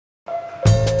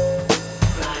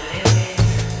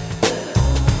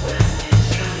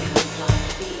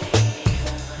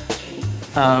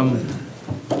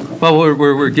Well,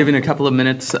 we're giving a couple of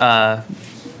minutes for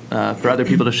other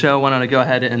people to show. Why don't I go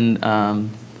ahead and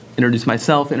introduce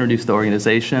myself, introduce the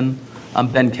organization.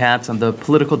 I'm Ben Katz. I'm the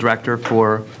political director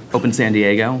for Open San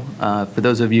Diego. For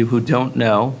those of you who don't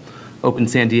know, Open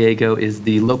San Diego is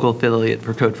the local affiliate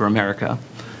for Code for America.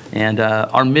 And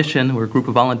our mission, we're a group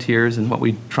of volunteers, and what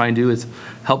we try and do is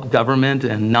help government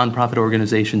and nonprofit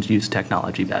organizations use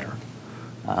technology better.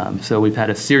 So we've had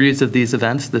a series of these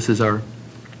events. This is our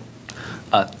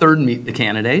third Meet the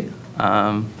Candidate.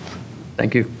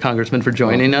 Thank you, Congressman, for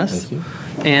joining us. Thank you.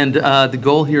 And the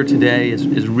goal here today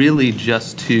is really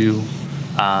just to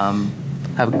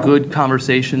have a good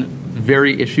conversation,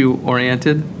 very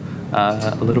issue-oriented,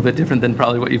 a little bit different than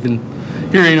probably what you've been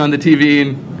hearing on the TV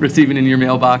and receiving in your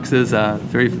mailboxes,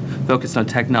 very focused on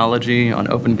technology, on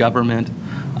open government.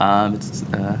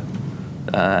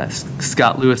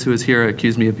 Scott Lewis, who is here,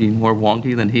 accused me of being more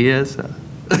wonky than he is.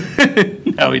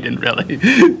 No, he didn't really.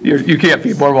 You can't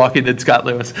be more wonky than Scott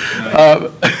Lewis.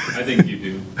 I think you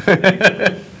do.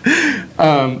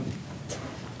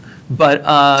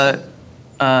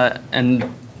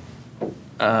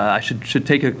 I should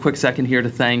take a quick second here to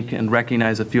thank and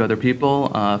recognize a few other people.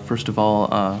 First of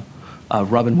all,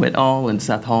 Robin Whitall and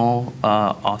Seth Hall,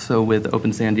 also with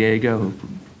Open San Diego, who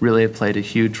really have played a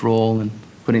huge role in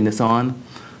putting this on.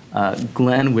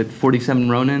 Glenn with 47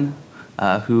 Ronin,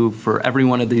 who for every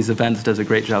one of these events does a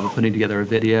great job of putting together a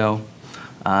video.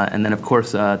 And then, of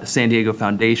course, the San Diego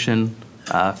Foundation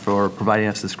for providing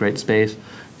us this great space,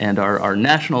 and our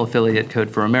national affiliate, Code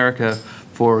for America,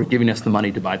 for giving us the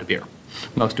money to buy the beer,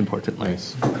 most importantly.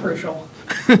 Nice. Crucial.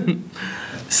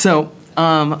 So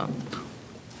I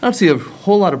don't see a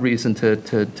whole lot of reason to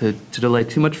delay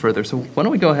too much further. So why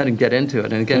don't we go ahead and get into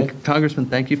it? And again, Okay. Congressman,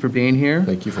 thank you for being here.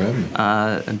 Thank you for having me.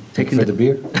 And Thank you for the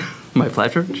beer. My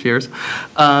pleasure. Cheers.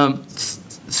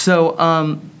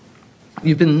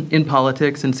 You've been in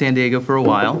politics in San Diego for a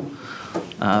while.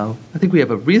 I think we have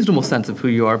a reasonable sense of who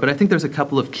you are, but I think there's a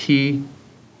couple of key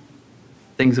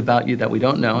things about you that we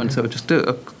don't know. And so just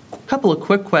a couple of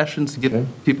quick questions to give Okay.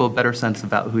 people a better sense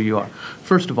about who you are.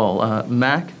 First of all,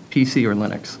 Mac, PC, or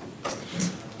Linux?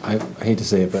 I hate to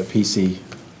say it, but PC.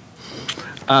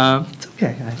 It's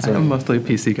okay. I'm mostly a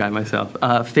PC guy myself.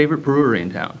 Favorite brewery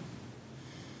in town?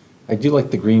 I do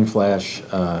like the Green Flash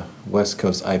West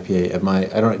Coast IPA.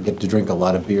 I don't get to drink a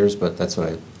lot of beers, but that's what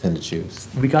I tend to choose.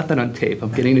 We got that on tape.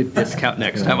 I'm getting a discount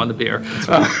next time on the beer.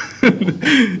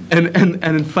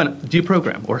 And fun. Do you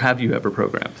program, or have you ever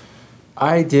programmed?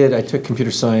 I did. I took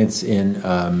computer science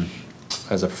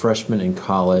as a freshman in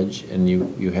college, and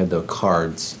you had the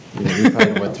cards. You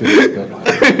probably went through this,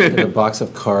 but you had a box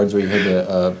of cards where you had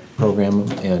to program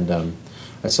them, and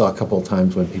I saw a couple of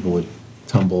times when people would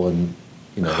tumble and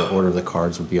the order of the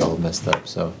cards would be all messed up.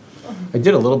 So I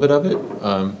did a little bit of it,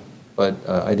 but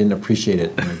I didn't appreciate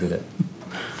it when I did it.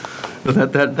 Well,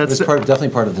 that's Definitely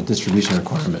part of the distribution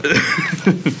requirement.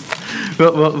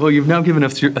 well, you've now given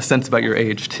us a sense about your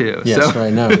age too. Yes, so.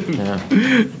 right now. Yeah.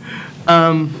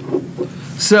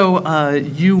 So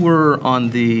you were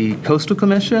on the Coastal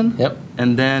Commission. Yep.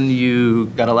 And then you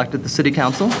got elected to City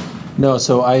Council. No,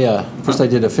 so first I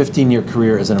did a 15-year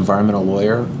career as an environmental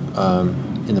lawyer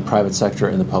in the private sector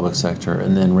and the public sector,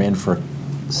 and then ran for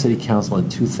City Council in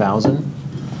 2000.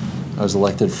 I was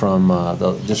elected from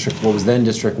the district, what was then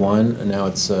District 1, and now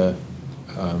it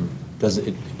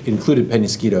included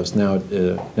Penasquitos. Now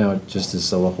it just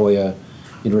is La Jolla,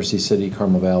 University City,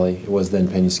 Carmel Valley. It was then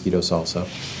Penasquitos also.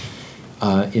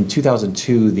 In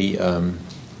 2002, the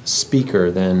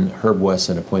Speaker, then Herb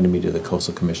Wesson, appointed me to the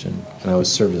Coastal Commission, and I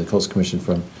was served as the Coastal Commission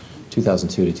from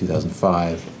 2002 to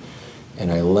 2005. And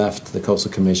I left the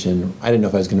Coastal Commission. I didn't know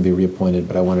if I was going to be reappointed,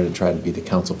 but I wanted to try to be the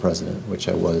council president, which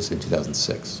I was in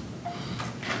 2006.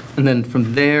 And then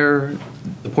from there,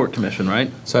 the Port Commission, right?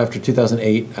 So after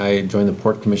 2008, I joined the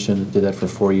Port Commission, did that for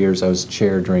 4 years. I was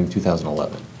chair during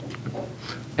 2011.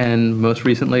 And most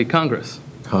recently, Congress.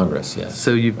 Congress, yes.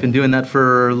 So you've been doing that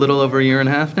for a little over a year and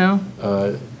a half now?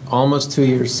 Almost 2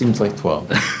 years, seems like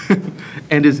 12.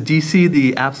 And is D.C.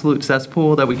 the absolute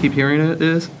cesspool that we keep hearing it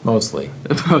is? Mostly.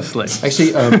 Mostly.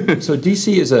 Actually, so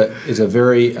D.C. is a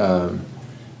very,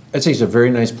 I'd say it's a very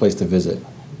nice place to visit,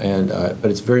 but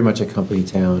it's very much a company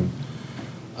town.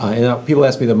 And people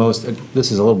ask me the most,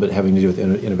 this is a little bit having to do with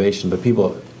innovation, but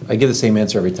I give the same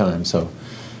answer every time. So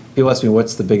people ask me,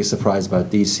 what's the biggest surprise about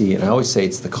D.C.? And I always say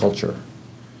it's the culture.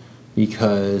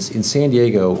 Because in San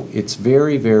Diego, it's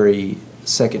very, very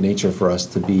second nature for us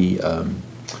to be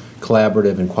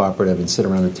collaborative and cooperative and sit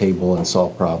around the table and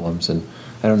solve problems. And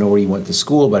I don't know where you went to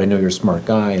school, but I know you're a smart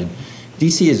guy. And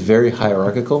DC is very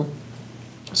hierarchical.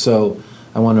 So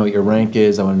I want to know what your rank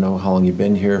is. I want to know how long you've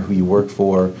been here, who you work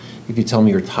for. If you tell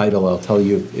me your title, I'll tell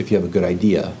you if you have a good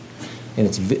idea. And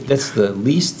that's the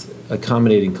least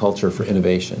accommodating culture for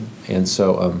innovation. And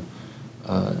so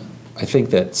I think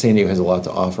that San Diego has a lot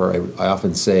to offer. I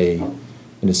often say,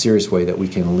 in a serious way, that we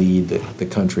can lead the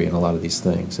country in a lot of these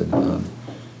things, and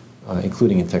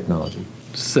including in technology.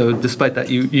 So despite that,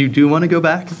 you do want to go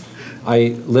back?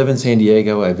 I live in San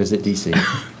Diego. I visit DC.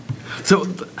 So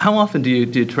how often do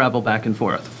you travel back and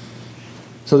forth?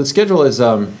 So the schedule is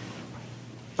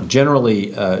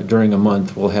generally during a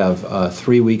month we'll have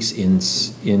 3 weeks in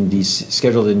DC,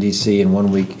 scheduled in DC, and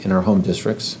 1 week in our home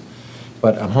districts.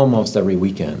 But I'm home almost every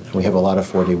weekend. We have a lot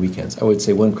of 4-day weekends. I would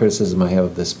say one criticism I have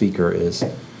of the speaker is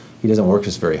he doesn't work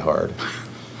us very hard.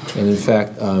 And in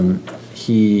fact,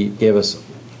 he gave us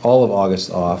all of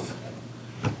August off.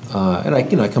 And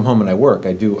I come home and I work.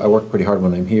 I work pretty hard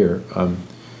when I'm here.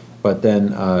 But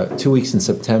then 2 weeks in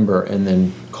September, and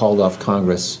then called off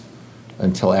Congress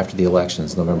until after the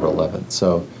elections, November 11th.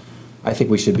 So I think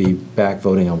we should be back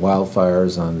voting on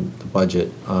wildfires, on the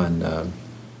budget, on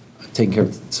taking care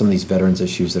of some of these veterans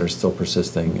issues that are still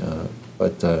persisting.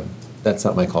 But that's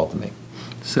not my call to make.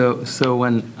 So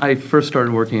when I first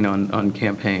started working on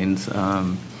campaigns, I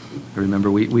remember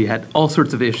we had all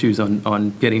sorts of issues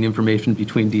on getting information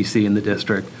between DC and the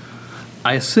district.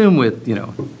 I assume with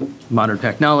modern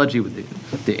technology, with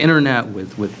the internet,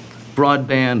 with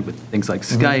broadband, with things like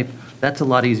Skype, that's a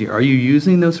lot easier. Are you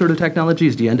using those sort of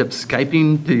technologies? Do you end up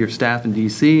Skyping to your staff in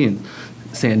DC and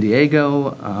San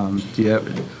Diego?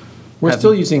 We're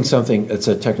still using something that's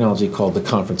a technology called the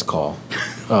conference call.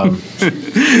 I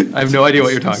have no idea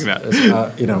what you're talking about.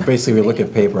 Basically we look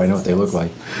at paper, I know what they look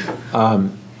like. I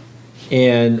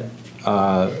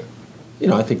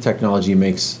think technology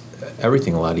makes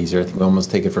everything a lot easier. I think we almost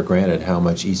take it for granted how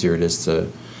much easier it is to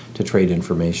trade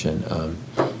information.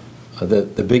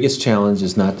 The biggest challenge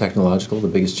is not technological. The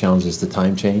biggest challenge is the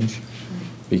time change,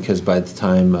 because by the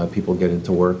time people get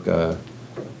into work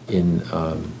in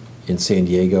San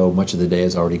Diego, much of the day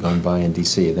has already gone by in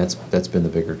DC, and that's been the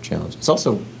bigger challenge. It's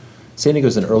also, San Diego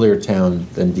is an earlier town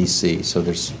than DC, so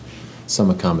there's some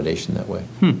accommodation that way.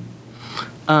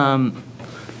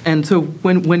 And so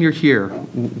when you're here,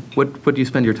 what do you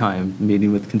spend your time?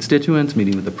 Meeting with constituents,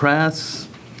 meeting with the press?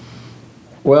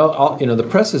 Well, the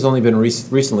press has only been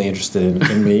recently interested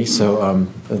in me, so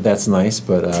that's nice.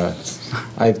 But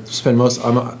I spend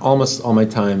almost all my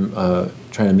time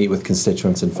trying to meet with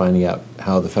constituents and finding out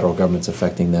how the federal government's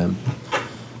affecting them.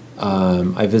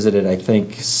 I visited, I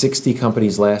think, 60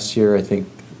 companies last year. I think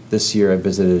this year I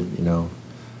visited,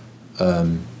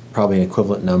 probably an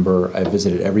equivalent number. I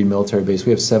visited every military base.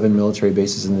 We have 7 military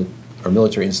bases or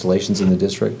military installations in the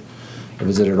district. I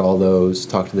visited all those,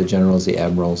 talked to the generals, the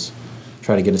admirals,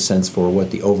 try to get a sense for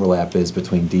what the overlap is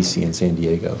between DC and San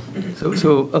Diego.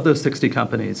 So of those 60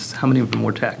 companies, how many of them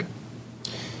were tech?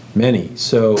 Many.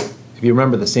 So if you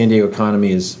remember, the San Diego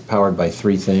economy is powered by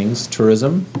 3 things: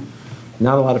 tourism,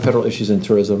 not a lot of federal issues in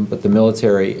tourism, but the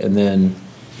military, and then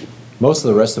most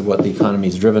of the rest of what the economy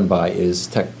is driven by is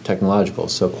technological.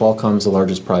 So Qualcomm's the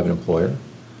largest private employer.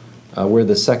 We're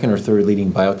the 2nd or 3rd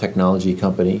leading biotechnology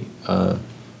company,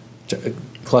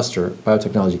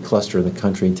 biotechnology cluster in the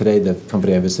country. And today, the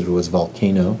company I visited was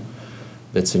Volcano,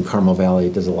 that's in Carmel Valley.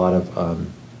 It does a lot of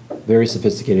very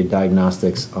sophisticated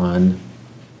diagnostics on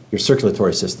your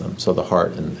circulatory system, so the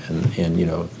heart, and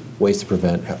ways to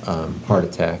prevent heart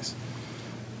attacks.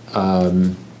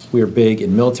 We are big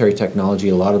in military technology.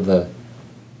 A lot of the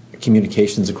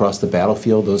communications across the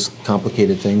battlefield, those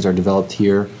complicated things, are developed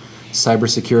here.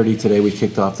 Cybersecurity, today we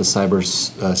kicked off the Cyber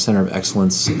Center of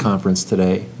Excellence conference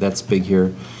today. That's big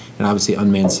here. And obviously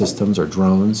unmanned systems or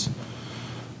drones.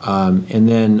 And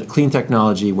then clean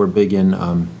technology, we're big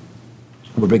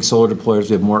big solar deployers.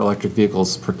 We have more electric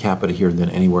vehicles per capita here than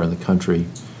anywhere in the country.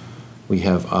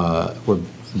 We're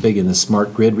big in the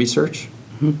smart grid research.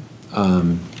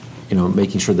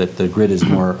 Making sure that the grid is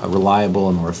more reliable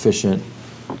and more efficient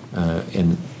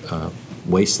and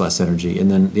waste less energy.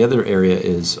 And then the other area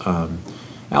is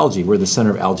algae. We're the center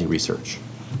of algae research.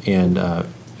 And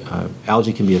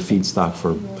algae can be a feedstock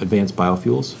for advanced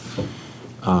biofuels.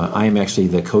 I am actually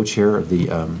the co-chair of the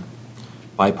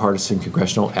Bipartisan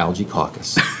Congressional Algae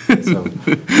Caucus. So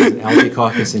there's an algae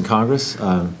caucus in Congress.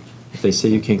 If they say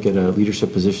you can't get a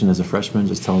leadership position as a freshman,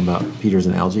 just tell them about Peters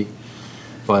and algae.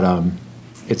 But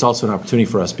it's also an opportunity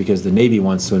for us because the Navy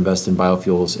wants to invest in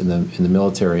biofuels in the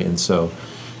military, and so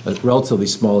a relatively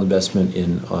small investment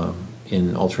in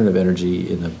alternative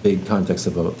energy in the big context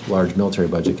of a large military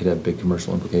budget could have big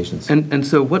commercial implications. And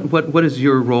so what is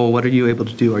your role? What are you able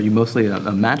to do? Are you mostly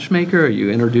a matchmaker? Are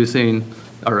you introducing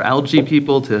our algae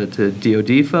people to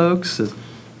DoD folks?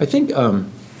 I think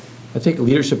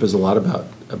leadership is a lot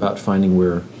about finding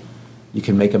where you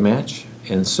can make a match.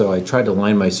 And so I tried to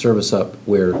line my service up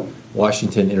where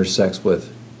Washington intersects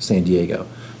with San Diego.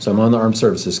 So I'm on the Armed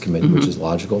Services Committee, which is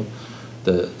logical.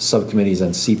 The subcommittees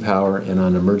on sea power and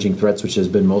on emerging threats, which has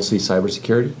been mostly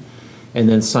cybersecurity. And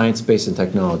then science, space, and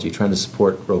technology, trying to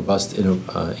support robust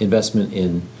investment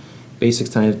in basic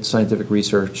scientific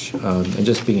research and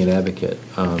just being an advocate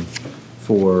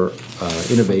for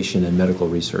innovation and medical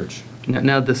research.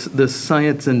 Now, this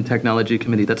Science and Technology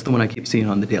Committee, that's the one I keep seeing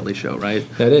on The Daily Show, right?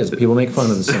 That is. People make fun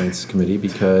of the Science Committee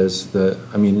because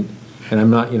and I'm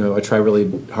not, I try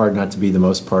really hard not to be the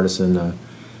most partisan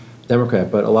Democrat,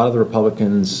 but a lot of the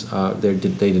Republicans,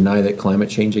 they deny that climate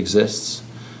change exists.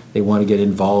 They want to get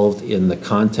involved in the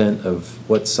content of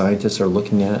what scientists are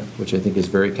looking at, which I think is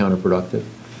very counterproductive.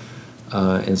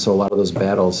 And so a lot of those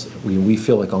battles, we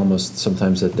feel like almost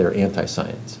sometimes that they're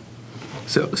anti-science.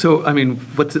 So I mean,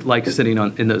 what's it like sitting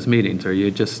in those meetings? Are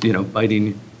you just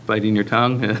biting your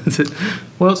tongue?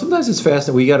 Well, sometimes it's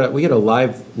fascinating. We got a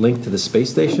live link to the space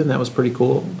station. That was pretty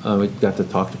cool. We got to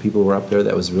talk to people who were up there.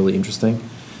 That was really interesting.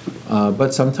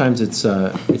 But sometimes it's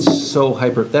so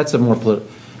hyper. That's a more political.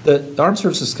 The Armed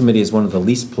Services Committee is one of the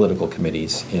least political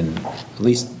committees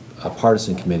least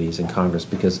partisan committees in Congress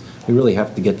because we really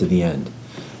have to get to the end.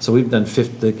 So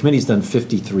the committee's done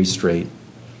 53 straight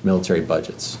military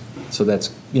budgets. So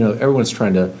that's, everyone's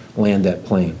trying to land that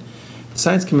plane. The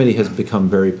Science Committee has become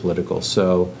very political.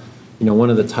 So, one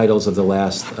of the titles of the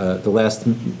last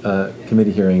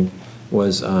committee hearing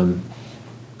was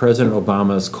President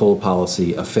Obama's coal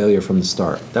policy, a failure from the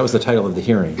start. That was the title of the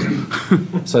hearing.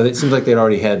 So it seems like they'd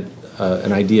already had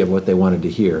an idea of what they wanted to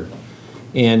hear.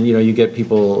 And, you get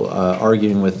people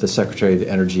arguing with the Secretary of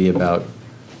Energy about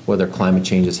whether climate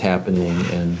change is happening.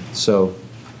 And so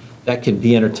that can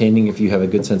be entertaining if you have a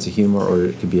good sense of humor, or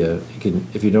it could be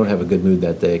if you don't have a good mood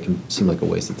that day, it can seem like a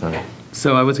waste of time.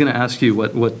 So I was going to ask you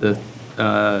what the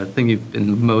thing you've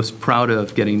been most proud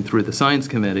of getting through the Science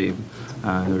Committee,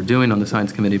 or doing on the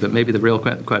Science Committee, but maybe the real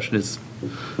question is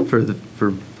for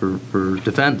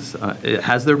defense.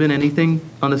 Has there been anything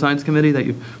on the Science Committee that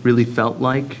you've really felt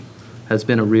like has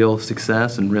been a real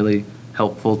success and really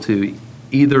helpful to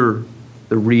either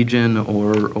the region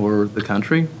or the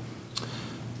country?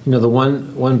 The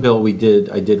one bill I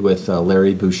did with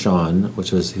Larry Bouchon,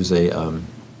 who's a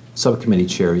subcommittee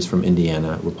chair. He's from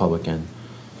Indiana, Republican.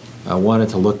 Wanted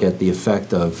to look at the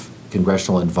effect of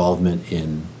congressional involvement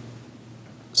in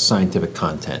scientific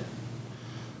content.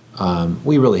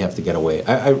 We really have to get away.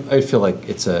 I feel like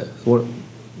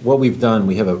what we've done.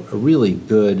 We have a really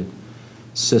good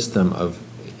system of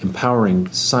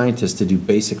empowering scientists to do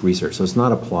basic research. So it's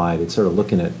not applied. It's sort of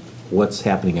looking at what's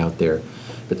happening out there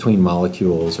between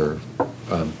molecules or,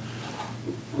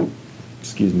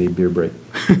 excuse me, beer break.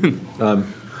 We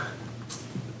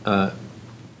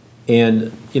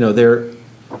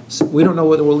don't know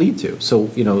what it will lead to. So,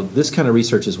 this kind of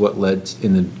research is what led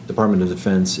in the Department of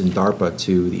Defense and DARPA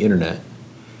to the internet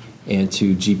and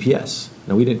to GPS.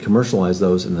 Now, we didn't commercialize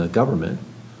those in the government,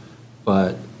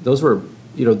 but those were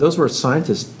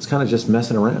scientists kind of just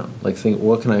messing around, like thinking,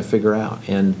 what can I figure out?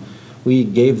 And we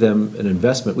gave them an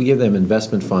investment. We gave them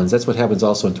investment funds. That's what happens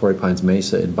also in Torrey Pines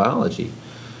Mesa in biology.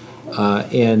 We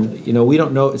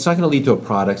don't know. It's not going to lead to a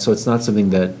product, so it's not something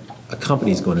that a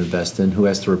company is going to invest in who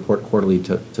has to report quarterly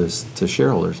to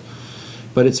shareholders.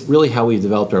 But it's really how we've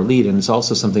developed our lead, and it's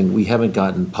also something we haven't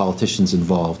gotten politicians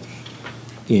involved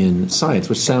in science,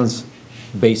 which sounds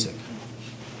basic.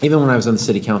 Even when I was on the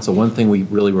city council, one thing we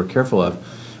really were careful of,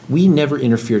 we never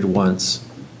interfered once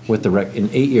with in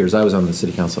 8 years I was on the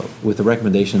city council, with the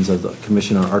recommendations of the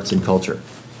Commission on Arts and Culture,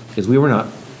 because we were not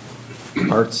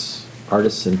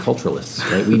artists and culturalists,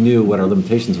 right? We knew what our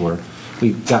limitations were.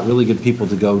 We got really good people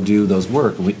to go do that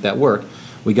work.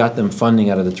 We got them funding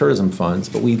out of the tourism funds,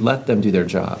 but we let them do their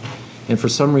job. And for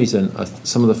some reason,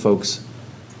 some of the folks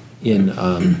in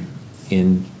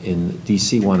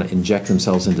D.C. want to inject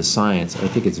themselves into science. I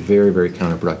think it's very, very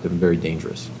counterproductive and very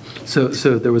dangerous. So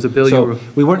there was a bill. So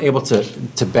we weren't able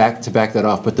to back that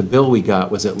off, but the bill we got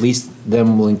was at least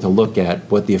them willing to look at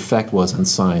what the effect was on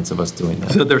science of us doing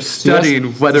that. So they're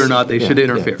studying whether or not they should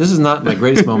interfere. Yeah. This is not my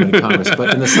greatest moment in Congress,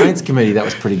 but in the Science Committee, that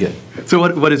was pretty good. So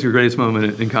what is your greatest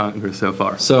moment in Congress so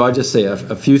far? So I just say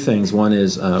a few things. One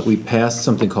is we passed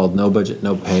something called no budget,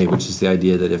 no pay, which is the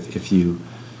idea that if you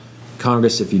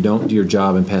don't do your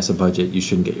job and pass a budget, you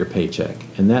shouldn't get your paycheck.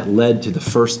 And that led to the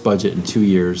first budget in 2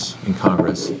 years in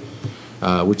Congress,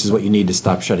 which is what you need to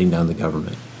stop shutting down the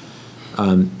government.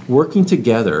 Working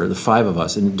together, the five of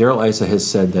us, and Darrell Issa has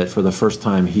said that for the first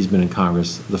time he's been in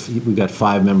Congress, we've got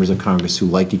 5 members of Congress who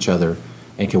like each other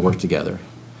and can work together.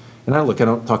 And I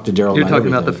don't talk to Darrell. You're talking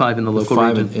about the 5 in the local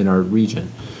region? 5 in our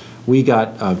region. We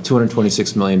got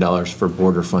 $226 million for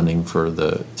border funding for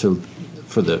the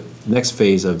next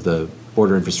phase of the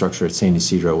border infrastructure at San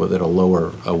Ysidro that'll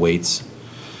lower weights.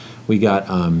 We got,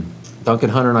 Duncan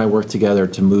Hunter and I worked together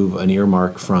to move an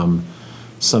earmark from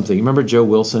something. Remember Joe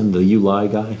Wilson, the ULI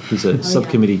guy? He's a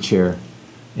subcommittee chair.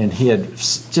 And he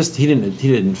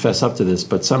didn't fess up to this,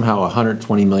 but somehow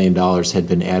 $120 million had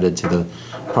been added to the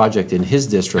project in his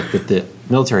district that the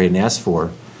military hadn't asked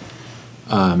for.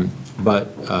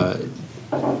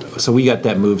 So we got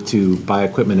that moved to buy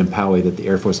equipment in Poway that the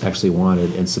Air Force actually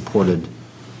wanted and supported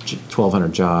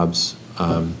 1,200 jobs.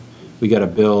 We got a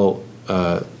bill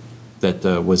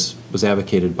that was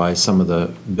advocated by some of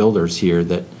the builders here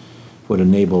that would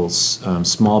enable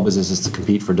small businesses to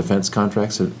compete for defense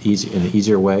contracts in an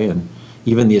easier way, and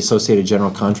even the Associated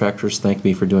General Contractors thanked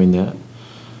me for doing that.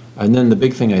 And then the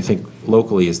big thing I think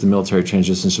locally is the Military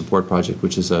Transition Support Project,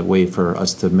 which is a way for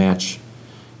us to match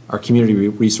our community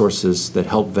resources that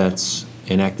help vets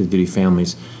and active duty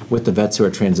families with the vets who are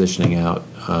transitioning out.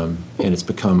 And it's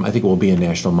become, I think it will be a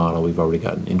national model. We've already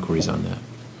gotten inquiries on that.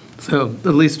 So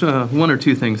at least 1 or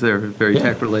 2 things there very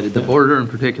tech-related. The border in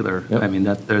particular, I mean,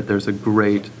 there's a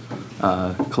great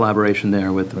collaboration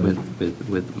there with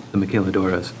the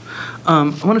maquiladoras.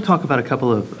 I want to talk about a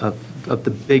couple of the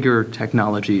bigger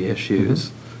technology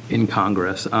issues in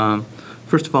Congress.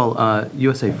 First of all,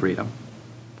 USA Freedom.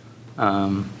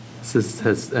 This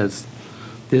has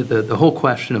the whole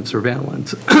question of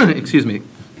surveillance, excuse me,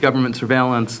 government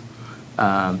surveillance,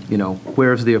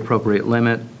 where's the appropriate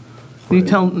limit? Can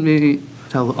you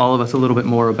tell all of us a little bit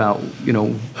more about,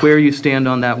 where you stand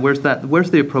on that? Where's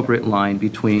the appropriate line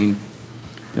between,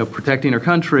 protecting our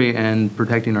country and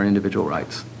protecting our individual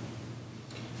rights?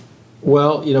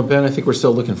 Well, Ben, I think we're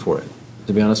still looking for it,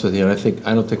 to be honest with you. And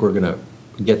I don't think we're going to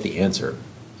get the answer.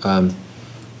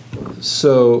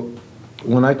 So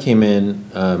when I came in,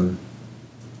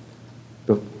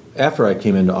 after I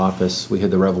came into office, we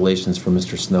had the revelations from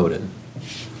Mr. Snowden.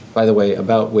 By the way,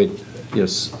 about which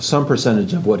some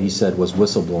percentage of what he said was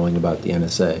whistleblowing about the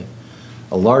NSA.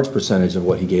 A large percentage of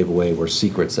what he gave away were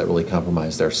secrets that really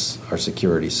compromised our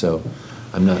security. So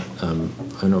I'm not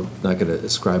going to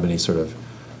ascribe any sort of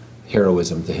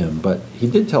heroism to him. But he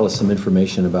did tell us some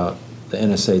information about the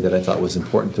NSA that I thought was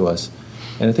important to us,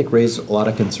 and I think raised a lot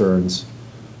of concerns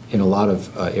in a lot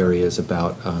of areas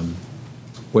about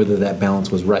whether that balance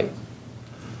was right.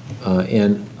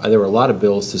 And there were a lot of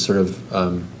bills to sort of,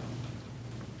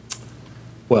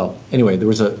 anyway,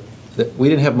 we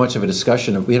didn't have much of a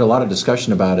discussion. We had a lot of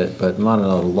discussion about it, but not a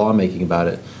lot of lawmaking about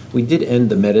it. We did end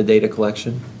the metadata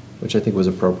collection, which I think was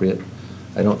appropriate.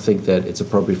 I don't think that it's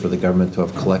appropriate for the government to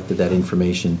have collected that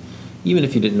information, even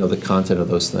if you didn't know the content of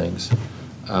those things.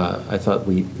 I thought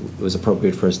it was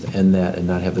appropriate for us to end that and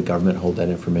not have the government hold that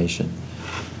information.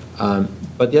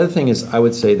 But the other thing is, I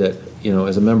would say that,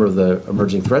 as a member of the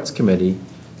Emerging Threats Committee,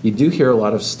 you do hear a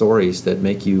lot of stories that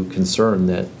make you concerned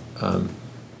that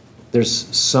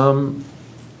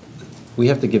we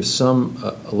have to give some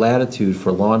latitude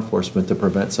for law enforcement to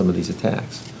prevent some of these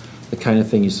attacks. The kind of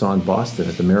thing you saw in Boston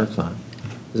at the Marathon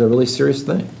is a really serious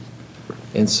thing.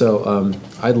 And so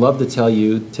I'd love to tell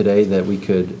you today that we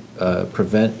could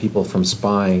prevent people from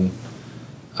spying,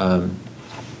 or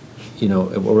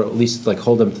at least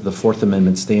hold them to the Fourth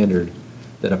Amendment standard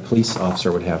that a police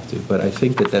officer would have to. But I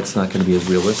think that that's not going to be as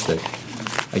realistic.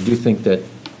 I do think that,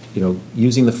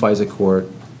 using the FISA court,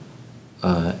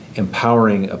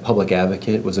 empowering a public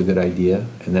advocate was a good idea,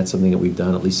 and that's something that we've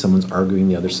done. At least someone's arguing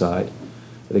the other side.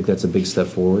 I think that's a big step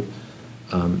forward.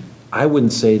 I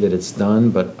wouldn't say that it's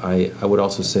done, but I would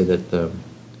also say that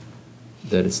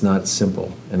it's not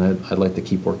simple, and I'd like to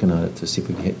keep working on it to see if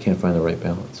we can't find the right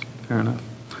balance. Fair enough.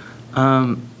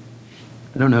 I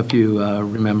don't know if you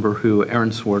remember who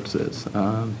Aaron Swartz is.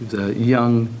 He's a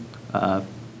young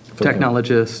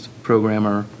technologist,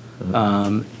 programmer,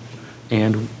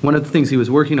 and one of the things he was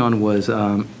working on was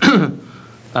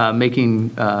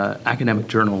making academic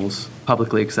journals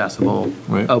publicly accessible,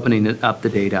 right. Opening up the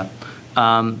data.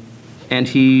 And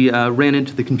he ran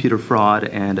into the Computer Fraud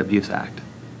and Abuse Act,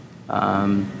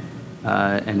 and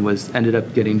ended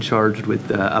up getting charged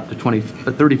with up to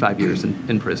 35 years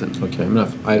in prison. Okay,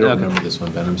 I don't remember this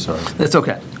one, Ben. I'm sorry. That's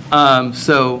okay.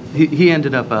 So he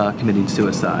ended up committing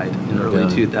suicide in early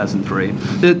 2003.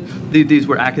 These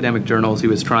were academic journals he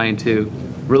was trying to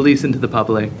release into the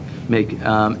public, make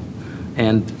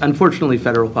And unfortunately,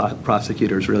 federal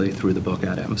prosecutors really threw the book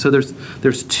at him. So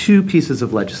there's two pieces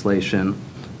of legislation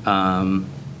that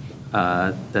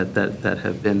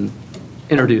have been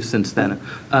introduced since then.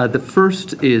 The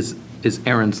first is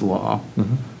Aaron's Law.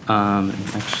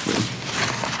 Actually,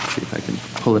 see if I can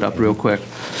pull it up real quick.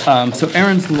 So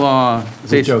Aaron's Law.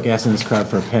 It's a joke asking this crowd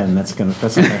for a pen. That's not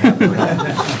gonna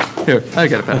happen. Here, I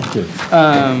got a pen.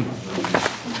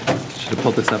 Should have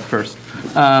pulled this up first.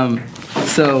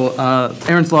 So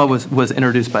Aaron's Law was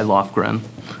introduced by Lofgren,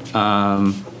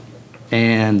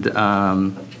 and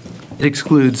it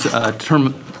excludes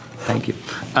terms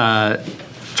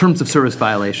of service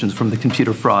violations from the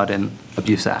Computer Fraud and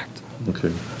Abuse Act.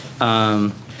 Okay.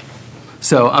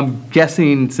 So I'm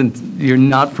guessing, since you're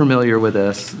not familiar with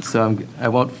this, so I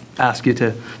won't ask you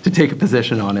to take a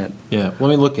position on it. Yeah, let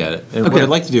me look at it. And Okay. what I'd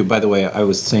like to do, by the way, I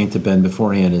was saying to Ben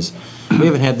beforehand, is we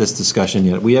haven't had this discussion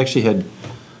yet. We actually had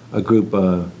a group,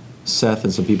 Seth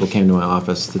and some people came to my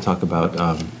office to talk about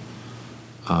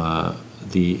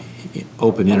the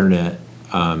open internet,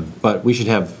 but we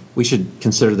should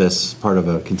consider this part of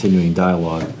a continuing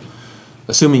dialogue,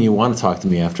 assuming you want to talk to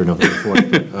me after November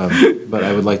 4th. But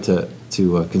I would like to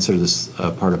consider this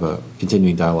part of a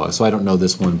continuing dialogue. So I don't know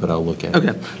this one, but I'll look at it.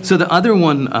 Okay, so the other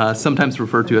one, sometimes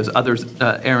referred to as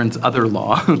Aaron's Other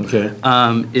Law, Okay.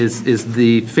 is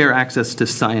the Fair Access to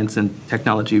Science and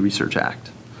Technology Research Act.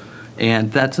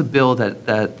 And that's a bill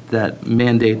that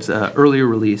mandates earlier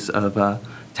release of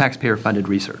taxpayer-funded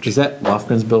research. Is that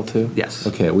Lofgren's bill too? Yes.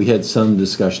 Okay, we had some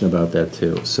discussion about that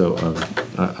too, so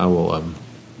I will.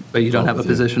 But you don't have a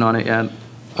position on it yet?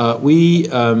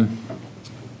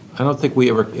 I don't think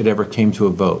it ever came to a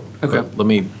vote. Okay. But let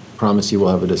me promise you we'll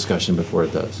have a discussion before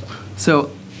it does. So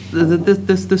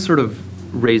this sort of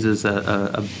raises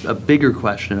a bigger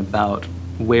question about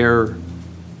where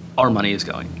our money is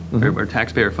going, where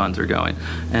taxpayer funds are going.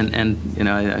 And you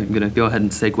know, I'm going to go ahead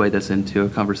and segue this into a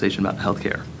conversation about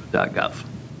healthcare.gov.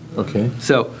 Okay.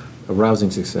 So, A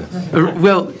rousing success.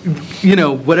 well, you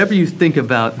know, whatever you think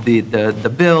about the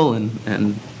bill and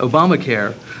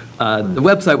Obamacare, the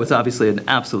website was obviously an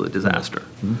absolute disaster.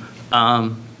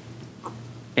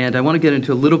 And I want to get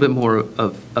into a little bit more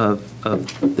of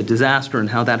the disaster and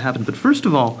how that happened. But first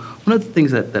of all, one of the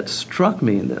things that struck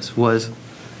me in this was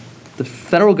the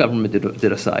federal government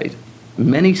did a site.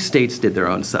 Many states did their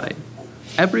own site.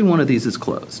 Every one of these is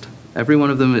closed. Every one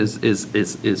of them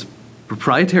is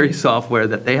proprietary software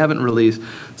that they haven't released.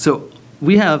 So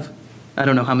we have, I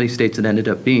don't know how many states it ended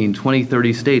up being, 20,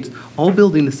 30 states, all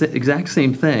building the exact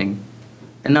same thing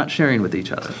and not sharing with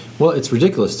each other. Well, it's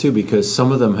ridiculous too, because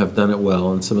some of them have done it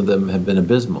well and some of them have been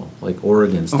abysmal, like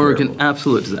Oregon's Oregon, terrible.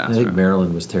 absolute I disaster. think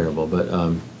Maryland was terrible, but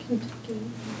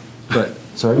Kentucky.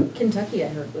 sorry? Kentucky, I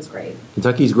heard, was great.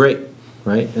 Kentucky's great,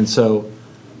 right? And so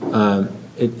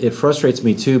it frustrates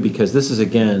me too, because this is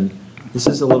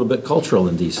a little bit cultural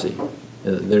in DC.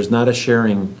 There's not a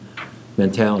sharing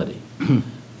mentality.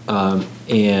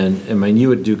 And when you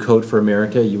would do Code for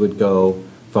America, you would go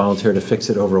volunteer to fix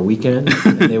it over a weekend,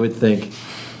 and they would think,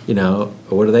 you know,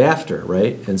 what are they after,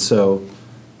 right? And so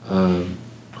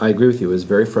I agree with you. It was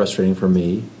very frustrating for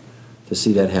me to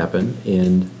see that happen,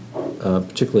 and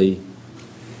particularly,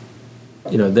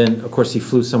 you know, then, of course, he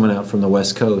flew someone out from the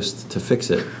West Coast to fix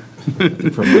it, I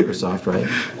think from Microsoft, right?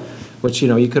 Which, you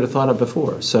know, you could have thought of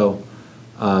before. So,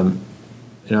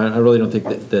 you know, I really don't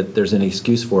think that there's any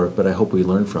excuse for it, but I hope we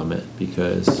learn from it,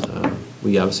 because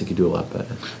we obviously could do a lot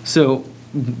better. So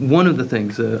one of the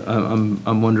things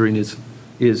I'm wondering is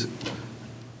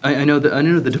I know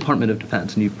the Department of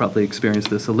Defense, and you've probably experienced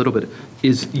this a little bit,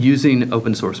 is using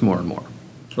open source more and more.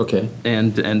 Okay.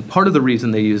 And part of the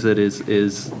reason they use it is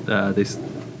they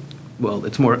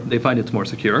find it's more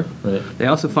secure. Right. They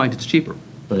also find it's cheaper.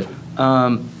 Right.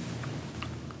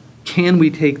 Can we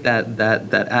take that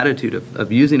attitude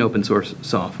of using open source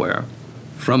software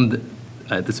from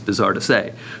this is bizarre to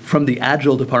say, from the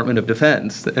agile Department of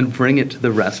Defense and bring it to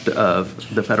the rest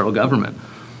of the federal government?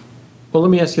 Well, let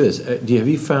me ask you this: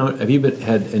 have you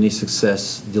had any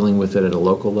success dealing with it at a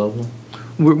local level?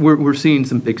 We're seeing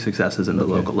some big successes in the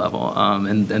Okay. local level,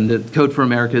 and the Code for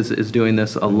America is doing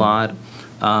this a lot.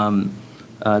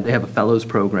 They have a fellows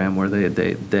program where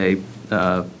they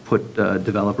put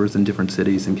developers in different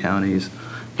cities and counties,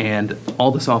 and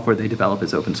all the software they develop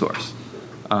is open source.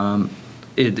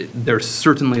 There's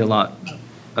certainly a lot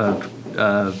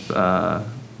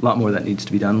more that needs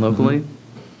to be done locally,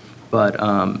 but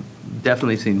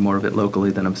definitely seeing more of it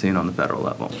locally than I'm seeing on the federal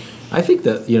level. I think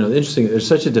that, you know, interesting. There's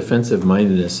such a defensive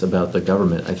mindedness about the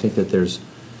government. I think that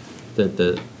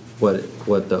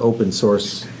what the open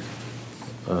source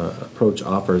approach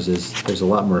offers is there's a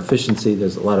lot more efficiency.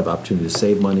 There's a lot of opportunity to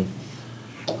save money.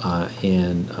 I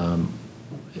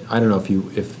don't know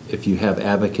if you have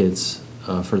advocates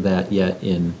for that yet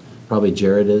in, probably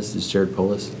Jared is Jared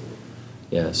Polis?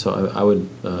 Yeah, so I would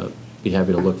be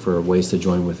happy to look for ways to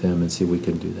join with him and see if we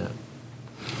can do that.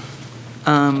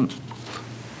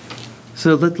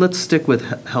 So let's stick with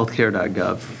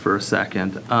healthcare.gov for a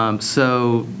second.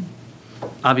 So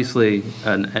obviously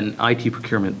an IT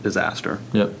procurement disaster.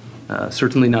 Yep.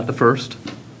 Certainly not the first.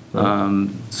 Right.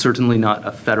 Certainly not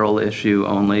a federal issue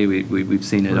only. We've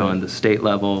seen it Right. on the state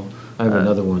level. I have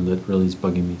another one that really is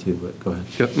bugging me too, but go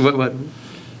ahead. What?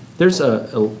 There's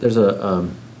a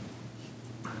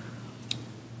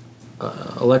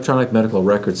electronic medical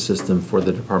record system for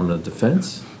the Department of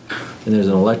Defense, and there's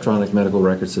an electronic medical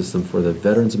record system for the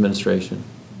Veterans Administration.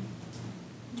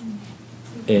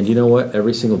 And you know what?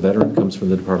 Every single veteran comes from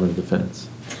the Department of Defense.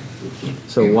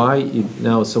 So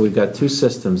so we've got two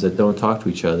systems that don't talk to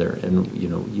each other, and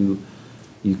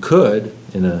you could,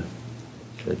 in a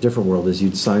different world, is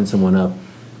you'd sign someone up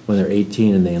when they're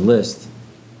 18 and they enlist,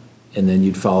 and then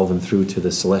you'd follow them through to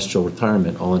the celestial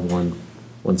retirement all in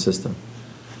one system.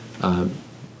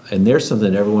 And there's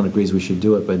something that everyone agrees we should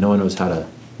do it, but no one knows how to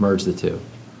merge the two.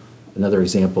 Another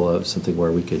example of something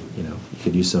where we could, you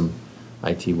could use some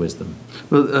IT wisdom.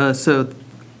 Well, so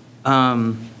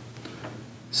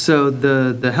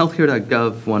the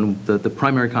healthcare.gov one, the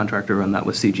primary contractor on that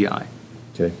was CGI.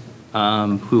 Okay.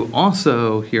 Who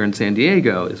also here in San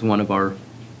Diego is one of our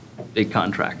big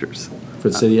contractors. For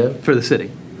the city of? For the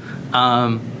city.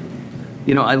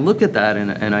 I look at that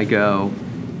and I go,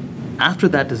 after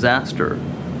that disaster,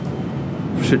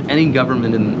 should any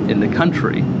government in the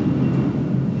country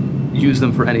use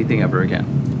them for anything ever again?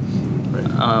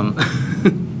 Right.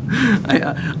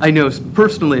 I know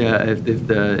personally,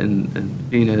 in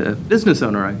being a business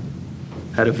owner, I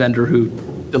had a vendor who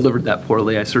delivered that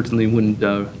poorly. I certainly wouldn't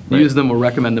use them or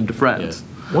recommend them to friends. Yeah.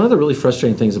 One of the really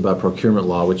frustrating things about procurement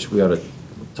law, which we ought to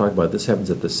talk about, this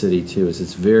happens at the city too, is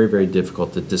it's very, very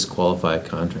difficult to disqualify a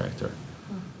contractor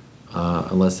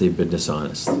unless they've been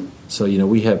dishonest. So,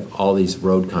 we have all these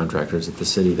road contractors at the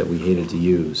city that we hated to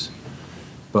use,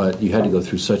 but you had to go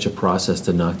through such a process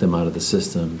to knock them out of the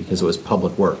system because it was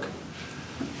public work.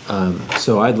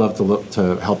 So I'd love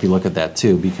to help you look at that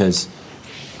too, because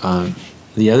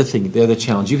the other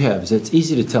challenge you have is it's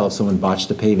easy to tell if someone botched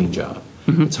a paving job.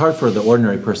 Mm-hmm. It's hard for the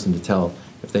ordinary person to tell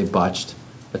if they botched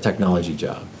a technology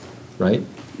job, right?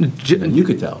 You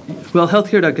could tell. Well,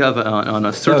 healthcare.gov on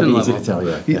a certain level. Easy to tell,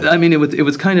 yeah. I mean, it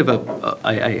was kind of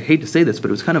I hate to say this, but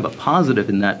it was kind of a positive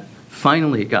in that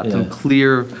finally it got some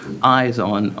clear eyes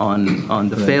on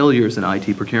the Right. failures in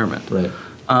IT procurement. Right.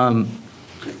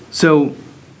 So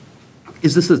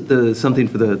is this something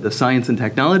for the Science and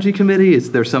Technology Committee?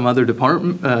 Is there some other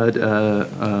department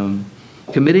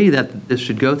committee that this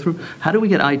should go through? How do we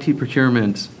get IT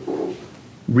procurement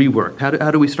reworked?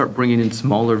 How do we start bringing in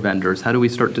smaller vendors? How do we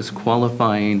start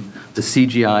disqualifying the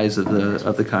CGIs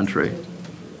of the country?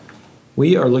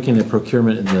 We are looking at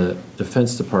procurement in the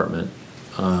Defense Department.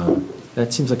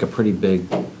 That seems like a pretty big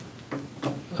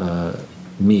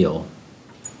meal.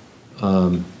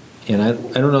 And I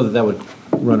don't know that would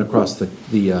run across the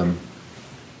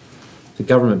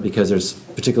government because there's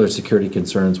particular security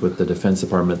concerns with the Defense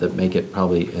Department that make it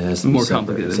probably, it has to be more separate.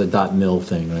 complicated. It's a .mil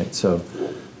thing, right? So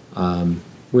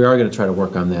we are going to try to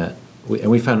work on that.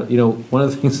 We found, one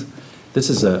of the things, this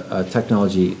is a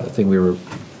technology thing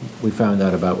we found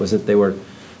out about, was that they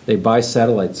buy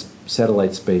satellite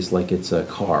space like it's a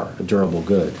car, a durable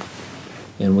good.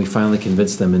 And we finally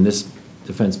convinced them in this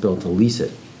defense bill to lease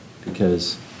it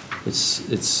because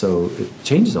it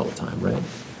changes all the time, right?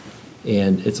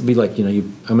 And it'll be like,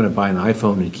 I'm going to buy an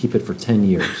iPhone and keep it for 10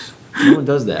 years. No one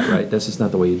does that, right? That's just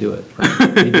not the way you do it,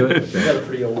 right? You do it? You got a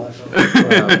pretty old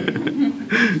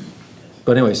iPhone.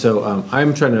 But anyway, so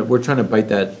we're trying to bite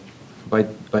that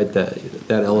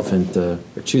elephant, or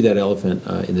chew that elephant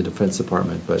in the Defense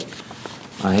Department, but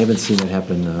I haven't seen it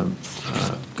happen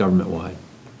government-wide.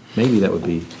 Maybe that would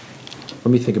be,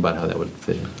 let me think about how that would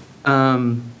fit in.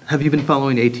 Have you been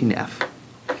following 18F?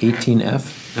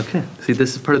 18F? Okay. See,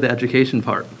 this is part of the education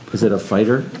part. Is it a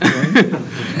fighter?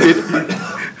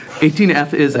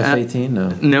 18F is F-18? No.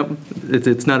 Nope.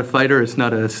 It's not a fighter. It's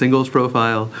not a singles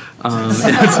profile.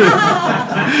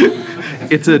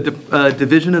 It's a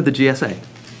division of the GSA.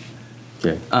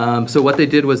 Okay. So what they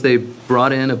did was they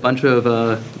brought in a bunch of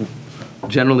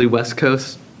generally West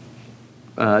Coast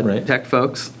Right. tech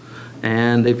folks,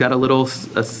 and they've got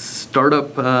a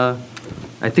startup.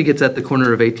 I think it's at the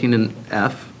corner of 18 and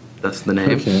F. That's the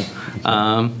name. Okay.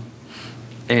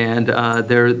 And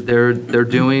they're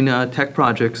doing tech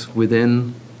projects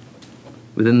within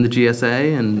the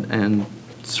GSA and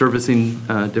servicing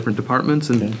different departments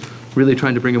and Okay. really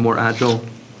trying to bring a more agile,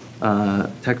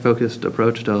 tech-focused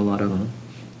approach to a lot of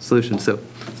solutions. So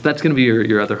that's going to be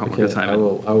your other homework Okay,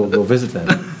 assignment. I will go visit them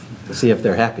to see if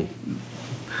they're happy.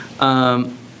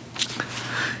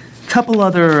 Couple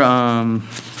other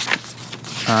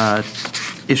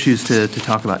issues to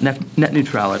talk about. Net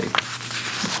neutrality.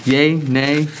 Yay,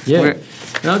 nay? Yeah, Where-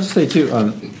 and I'll just say too,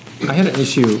 I had an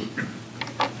issue.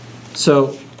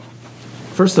 So,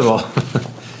 first of all,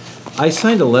 I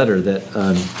signed a letter that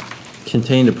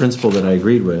contained a principle that I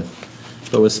agreed with,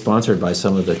 but was sponsored by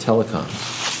some of the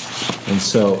telecoms. And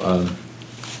so,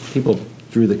 people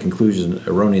drew the conclusion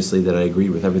erroneously that I agreed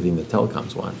with everything the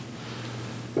telecoms want.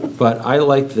 But I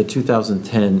liked the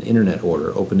 2010 Internet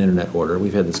Order, Open Internet Order.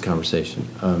 We've had this conversation.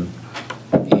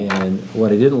 And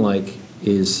what I didn't like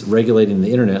is regulating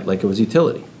the internet like it was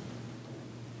utility.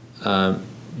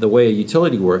 The way a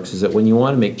utility works is that when you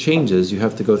want to make changes, you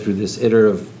have to go through this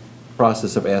iterative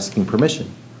process of asking permission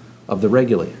of the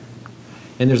regulator.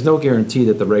 And there's no guarantee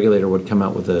that the regulator would come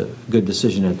out with a good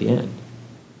decision at the end.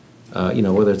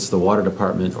 Whether it's the water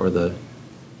department or the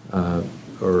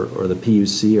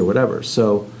PUC or whatever.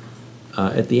 So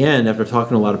at the end, after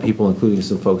talking to a lot of people, including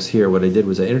some folks here, what I did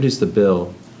was I introduced a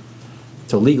bill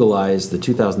to legalize the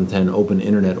 2010 Open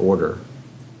Internet Order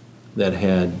that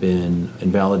had been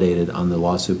invalidated on the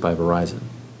lawsuit by Verizon.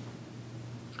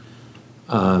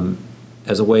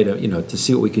 As a way to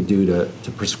see what we could do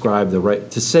to prescribe the right,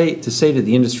 to say to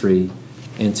the industry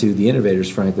and to the innovators,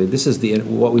 frankly, this is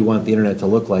what we want the internet to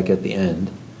look like at the end.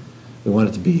 We want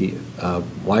it to be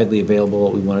widely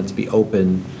available. We want it to be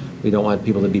open. We don't want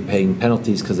people to be paying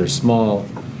penalties because they're small.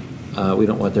 We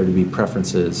don't want there to be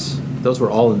preferences. Those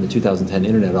were all in the 2010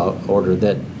 Internet Order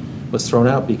that was thrown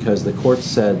out because the court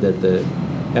said that the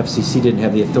FCC didn't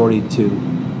have the authority to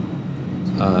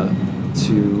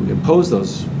impose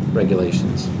those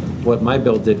regulations. What my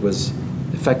bill did was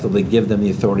effectively give them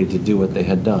the authority to do what they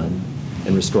had done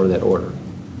and restore that order,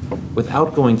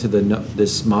 without going to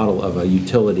this model of a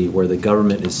utility where the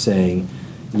government is saying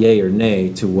yay or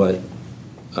nay to what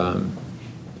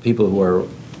people who are,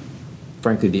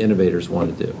 frankly, the innovators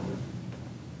want to do.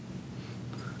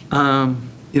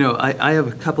 I have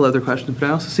a couple other questions, but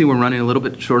I also see we're running a little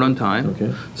bit short on time.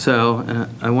 Okay. So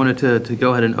I wanted to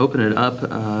go ahead and open it up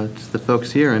to the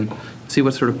folks here and see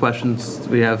what sort of questions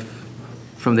we have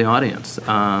from the audience.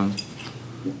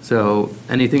 So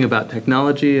anything about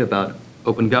technology, about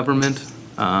open government,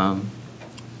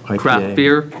 IPA. craft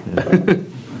beer?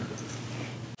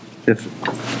 If,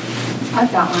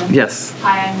 I've got one. yes.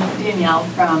 Hi, I'm Danielle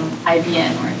from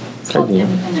IBN, or it's called Hi, Dan.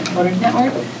 Independent Voters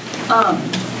Network.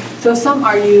 So some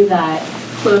argue that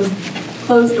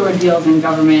closed door deals in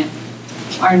government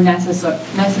are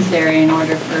necessary in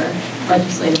order for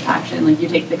legislative action. Like you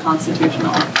take the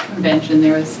Constitutional Convention,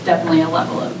 there was definitely a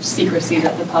level of secrecy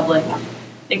that the public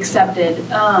accepted.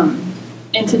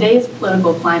 In today's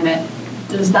political climate,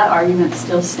 does that argument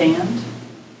still stand?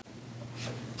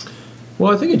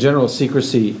 Well, I think in general,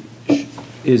 secrecy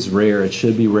is rare. It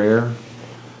should be rare.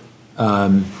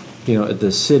 At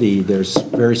the city, there's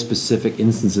very specific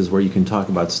instances where you can talk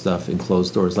about stuff in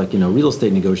closed doors, like, real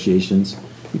estate negotiations.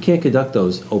 You can't conduct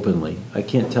those openly. You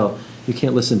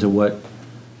can't listen to what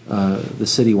the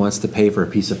city wants to pay for a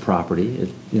piece of property.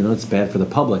 It's bad for the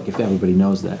public if everybody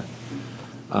knows that.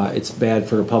 It's bad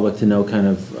for the public to know kind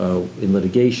of in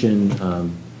litigation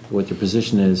what your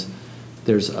position is.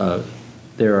 There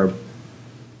are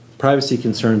privacy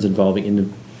concerns involving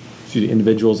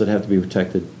individuals that have to be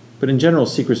protected. But in general,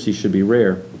 secrecy should be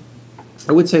rare.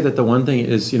 I would say that the one thing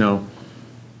is,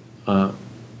 on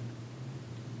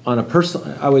a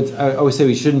personal, I would say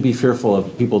we shouldn't be fearful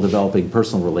of people developing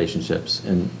personal relationships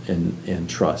and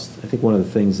trust. I think one of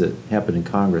the things that happened in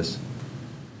Congress,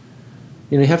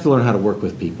 you have to learn how to work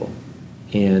with people.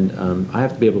 And I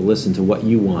have to be able to listen to what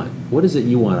you want. What is it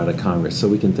you want out of Congress, so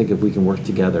we can think if we can work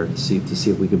together to see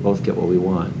if we can both get what we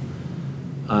want.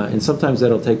 And sometimes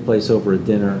that'll take place over a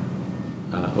dinner,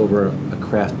 over a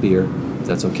craft beer, if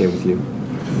that's okay with you.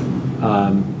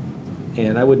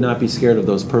 And I would not be scared of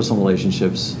those personal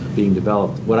relationships being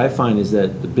developed. What I find is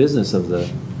that the business of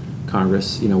the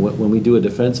Congress, when we do a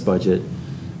defense budget,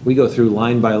 we go through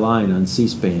line by line on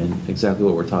C-SPAN exactly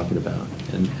what we're talking about,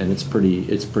 and it's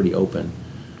pretty open.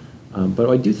 But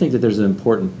I do think that there's an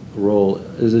important role,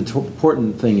 there's an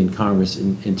important thing in Congress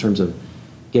in terms of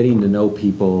getting to know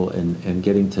people and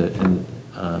getting to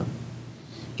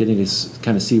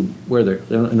kind of see where they're,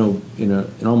 in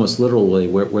an almost literal way,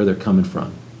 where they're coming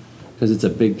from, because it's a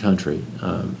big country.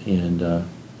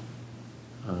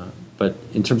 But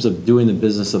in terms of doing the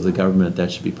business of the government,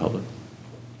 that should be public.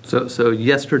 So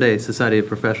yesterday, Society of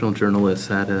Professional Journalists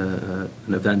had an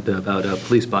event about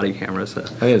police body cameras. yeah,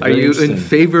 Are very you in interesting.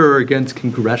 favor or against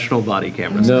congressional body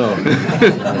cameras? No,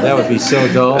 that would be so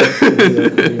dull.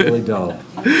 That would be really dull.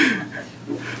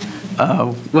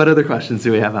 What other questions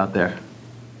do we have out there?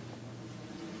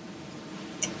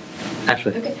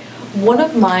 Ashley? Okay. One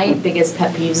of my biggest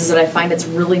pet peeves is that I find it's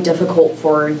really difficult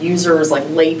for users, like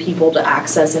lay people, to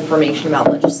access information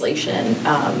about legislation.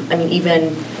 I mean,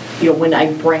 even, when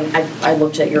I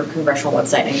looked at your congressional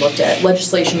website and I looked at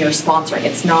legislation you're sponsoring,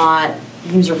 it's not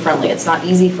user-friendly. It's not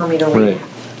easy for me to read. Right.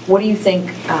 What do you think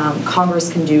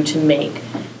Congress can do to make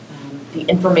the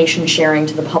information sharing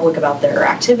to the public about their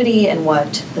activity and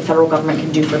what the federal government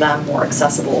can do for them more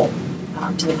accessible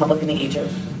to the public in the age of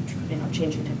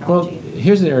changing Well, technology?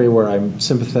 here's an area where I'm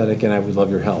sympathetic and I would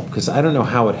love your help, because I don't know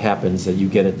how it happens that you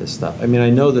get at this stuff. I mean, I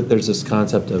know that there's this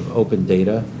concept of open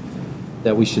data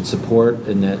that we should support,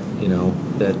 and that,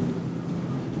 that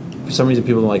for some reason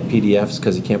people don't like PDFs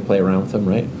because you can't play around with them,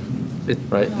 right?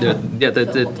 Right?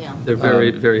 They're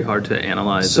very, very hard to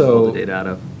analyze and So- pull the data out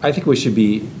of. I think we should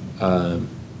be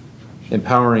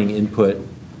empowering input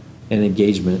and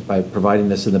engagement by providing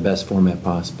this in the best format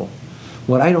possible.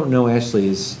 What I don't know, Ashley,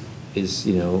 is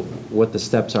what the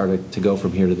steps are to go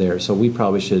from here to there. So we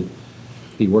probably should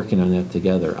be working on that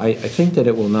together. I think that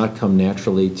it will not come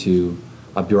naturally to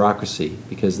a bureaucracy,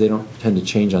 because they don't tend to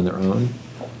change on their own.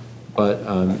 But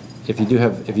if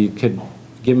you could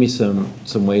give me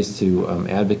some ways to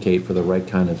advocate for the right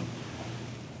kind of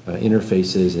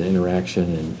interfaces and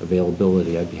interaction and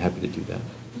availability, I'd be happy to do that.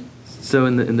 So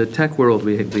in the tech world,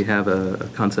 we have a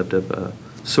concept of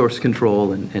source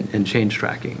control and change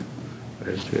tracking.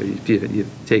 If you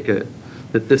take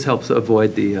that this helps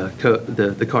avoid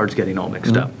the cards getting all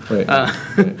mixed up. Right.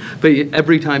 But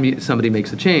every time somebody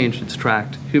makes a change, it's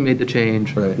tracked who made the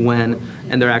change, Right. when,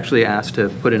 and they're actually asked to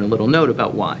put in a little note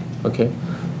about why. Okay.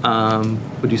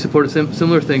 Would you support a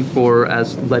similar thing for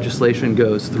as legislation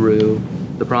goes through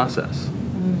the process?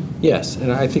 Yes,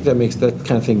 and I think that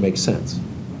kind of thing makes sense,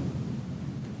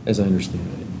 as I understand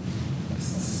it.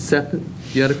 Seth,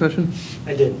 you had a question?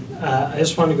 I did. I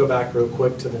just wanted to go back real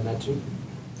quick to the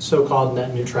so-called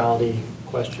net neutrality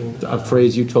question. A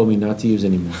phrase you told me not to use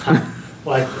anymore.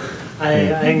 Well,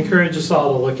 I encourage us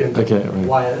all to look into Okay, right.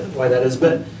 why that is.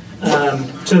 But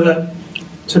to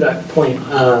that point,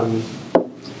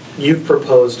 you've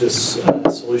proposed a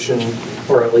solution,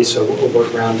 or at least a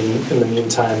workaround in the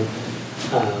meantime.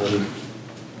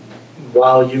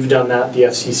 While you've done that, the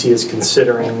FCC is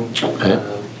considering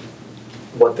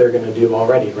what they're going to do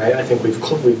already, right? I think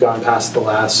we've gone past the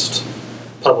last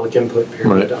public input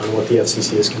period on what the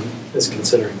FCC is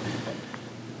considering.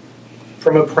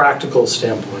 From a practical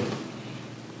standpoint,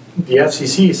 the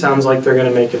FCC sounds like they're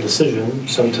going to make a decision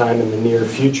sometime in the near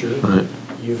future. Right.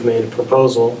 You've made a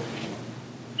proposal,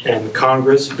 and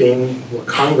Congress, being what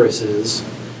Congress is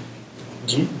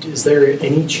there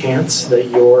any chance that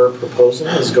your proposal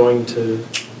is going to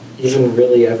even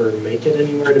really ever make it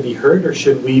anywhere to be heard, or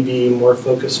should we be more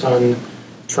focused on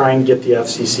trying to get the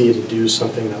FCC to do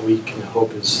something that we can hope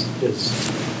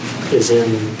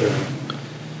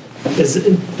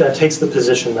that takes the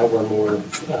position that we're more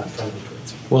friendly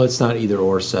towards? Well, it's not either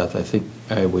or, Seth. I think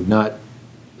I would not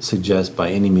suggest by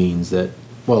any means that,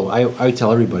 well, I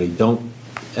tell everybody, don't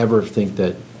ever think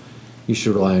that you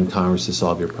should rely on Congress to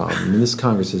solve your problem. I mean, this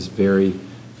Congress is very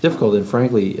difficult, and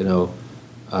frankly,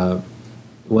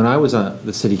 when I was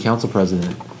the city council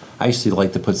president, I used to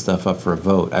like to put stuff up for a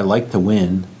vote. I like to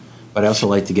win, but I also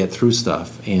like to get through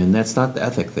stuff, and that's not the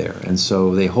ethic there. And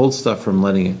so they hold stuff from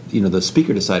letting it. The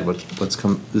speaker decide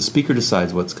the speaker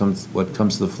decides what comes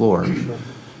to the floor,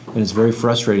 and it's very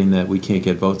frustrating that we can't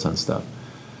get votes on stuff.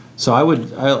 So I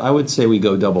would say we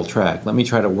go double track. Let me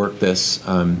try to work this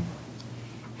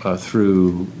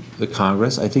through the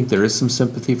Congress. I think there is some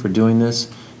sympathy for doing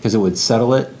this because it would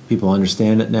settle it. People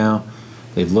understand it now.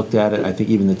 They've looked at it. I think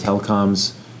even the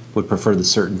telecoms would prefer the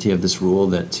certainty of this rule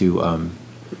that to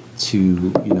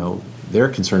they're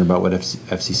concerned about what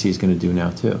FCC is going to do now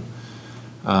too.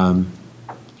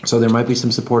 So there might be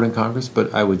some support in Congress,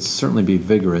 but I would certainly be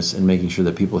vigorous in making sure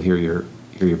that people hear your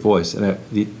voice. And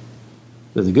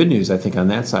the good news, I think, on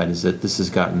that side is that this has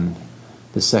gotten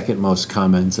the second most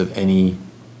comments of any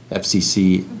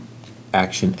FCC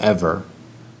action ever.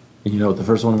 And you know what the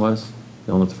first one was?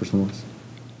 You know what the first one was?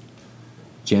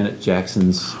 Janet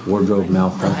Jackson's wardrobe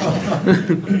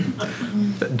malfunction.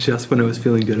 Just when I was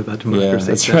feeling good about democracy. Yeah,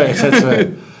 that's right. That's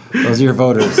right. Those are your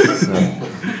voters. So.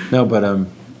 No, but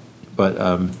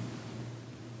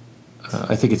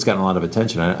I think it's gotten a lot of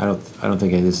attention. I don't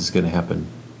think any of this is going to happen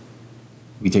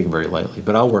be taken very lightly.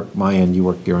 But I'll work my end, you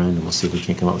work your end, and we'll see if we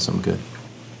can come up with something good.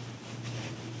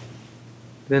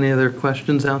 Any other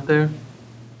questions out there?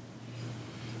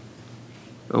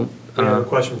 Oh, We have a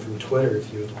question from Twitter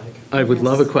if you would like. I would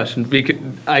love a question.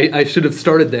 I should have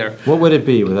started there. What would it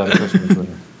be without a question on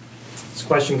Twitter? This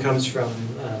question comes from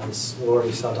Ms.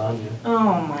 Lori Saldana.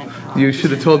 Oh, my God. You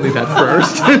should have told me that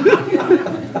first.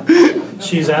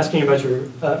 She's asking about your,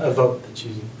 a vote that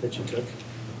you took.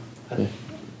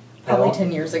 Probably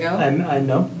 10 years ago. I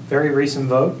know, very recent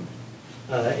vote.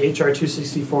 HR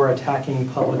 264 attacking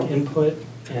public input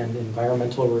and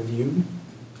environmental review.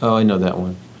 Oh, I know that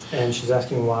one. And she's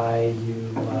asking why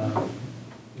you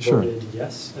Sure. voted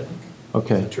yes, I think.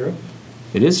 Okay. Is that true?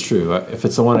 It is true, if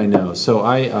it's the one I know. So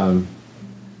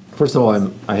first of all,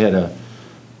 I'm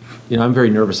very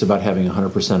nervous about having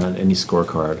 100% on any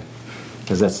scorecard,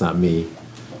 because that's not me.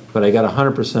 But I got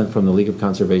 100% from the League of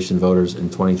Conservation voters in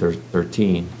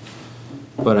 2013.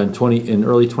 But in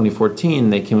early 2014,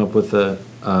 they came up with a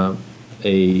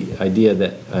idea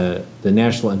that the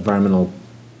National Environmental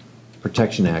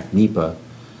Protection Act, NEPA,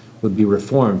 would be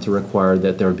reformed to require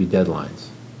that there would be deadlines.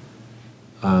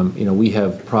 We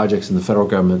have projects in the federal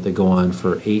government that go on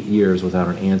for 8 years without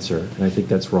an answer, and I think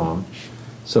that's wrong.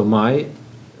 So I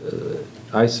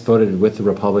voted with the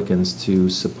Republicans to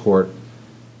support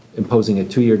imposing a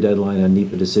 2-year deadline on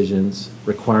NEPA decisions,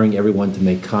 requiring everyone to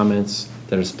make comments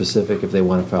that are specific if they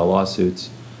want to file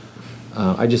lawsuits.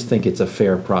 I just think it's a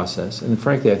fair process. And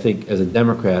frankly, I think as a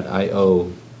Democrat, I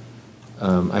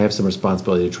have some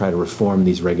responsibility to try to reform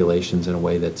these regulations in a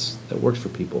way that works for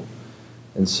people.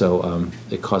 And so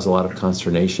it caused a lot of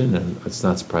consternation, and it's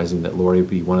not surprising that Lori would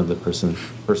be one of the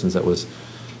persons that was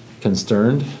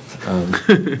concerned.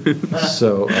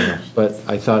 But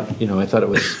I thought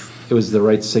it was the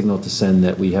right signal to send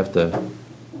that we have to.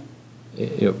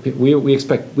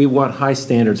 We want high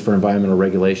standards for environmental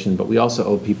regulation, but we also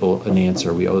owe people an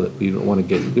answer. We don't want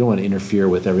to interfere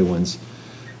with everyone's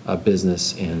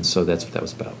business, and so that's what that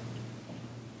was about.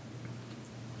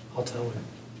 I'll tell her.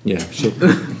 Yeah, I'm sure.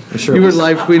 You were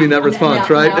live tweeting that response,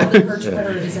 Now right? that her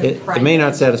Twitter isn't It private. may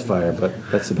not satisfy her, but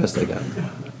that's the best I got.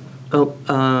 Oh,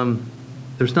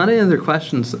 there's not any other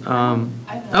questions. I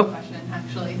have another question,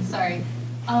 actually, sorry.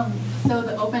 So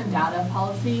the open data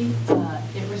policy,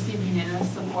 it received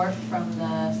unanimous support from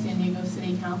the San Diego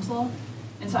City Council.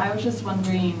 And so I was just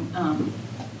wondering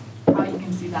how you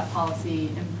can see that policy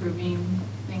improving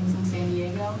things in San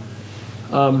Diego?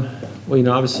 Well,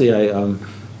 obviously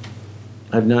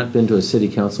I've not been to a city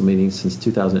council meeting since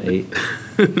 2008.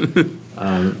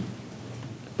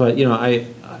 But,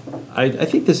 I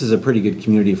think this is a pretty good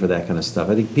community for that kind of stuff.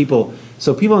 I think people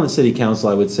on the city council,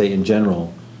 I would say in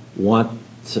general, want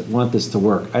this to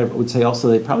work. I would say also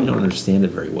they probably don't understand it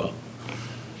very well.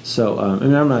 So,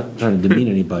 I'm not trying to demean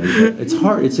anybody, but it's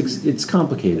hard, it's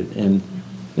complicated. And,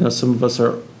 some of us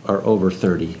are over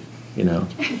 30, and a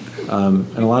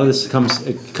lot of this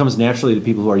comes naturally to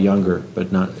people who are younger,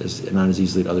 but not as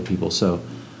easily to other people. So,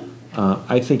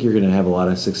 I think you're going to have a lot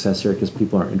of success here because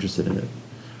people are interested in it.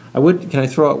 Can I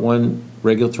throw out one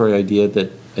regulatory idea that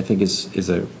I think is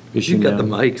a issue You've got now? the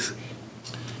mics.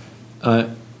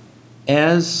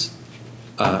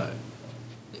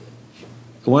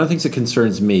 One of the things that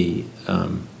concerns me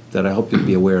that I hope you'll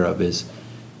be aware of is,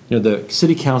 the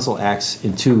city council acts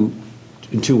in two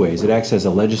ways. It acts as a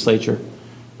legislature,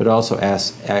 but it also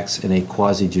acts in a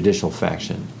quasi-judicial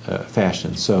fashion.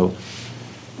 So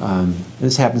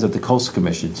this happens at the Coastal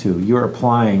Commission too. You're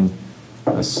applying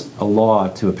a law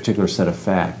to a particular set of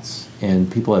facts,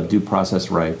 and people have due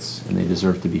process rights, and they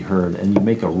deserve to be heard. And you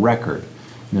make a record,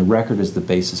 and the record is the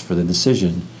basis for the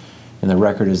decision, and the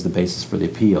record is the basis for the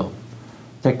appeal.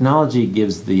 Technology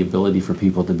gives the ability for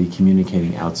people to be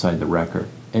communicating outside the record,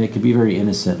 and it could be very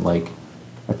innocent, like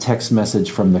a text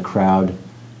message from the crowd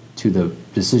to the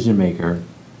decision maker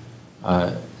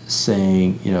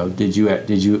saying,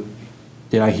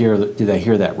 did I hear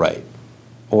that right?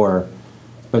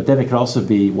 But then it could also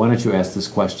be, why don't you ask this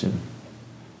question?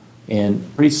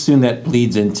 And pretty soon that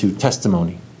bleeds into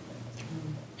testimony.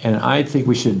 And I think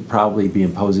we should probably be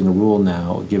imposing a rule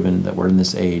now, given that we're in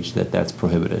this age, that that's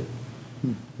prohibited.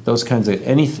 Those kinds of,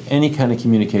 any kind of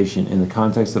communication in the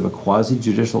context of a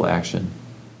quasi-judicial action,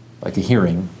 like a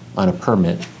hearing on a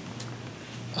permit,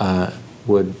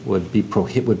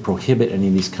 would prohibit any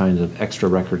of these kinds of extra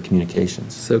record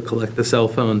communications. So collect the cell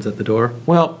phones at the door?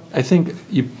 Well, I think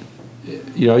you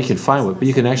can find what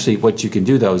you can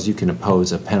do though is you can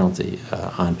impose a penalty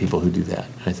on people who do that.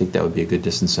 And I think that would be a good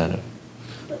disincentive.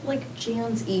 But like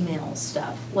Jan's email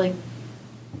stuff, like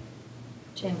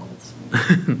Jan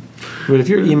Goldsmith. But if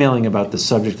you're emailing about the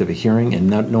subject of a hearing and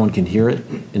no one can hear it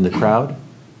in the crowd,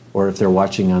 or if they're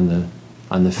watching on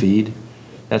the feed.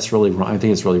 That's really wrong. I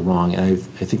think it's really wrong, and I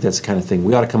think that's the kind of thing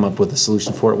we ought to come up with a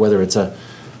solution for it, whether it's a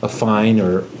fine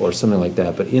or something like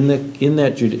that. But in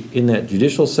that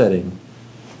judicial setting,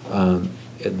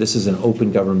 this is an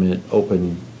open government,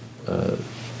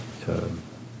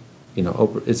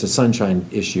 it's a sunshine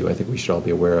issue. I think we should all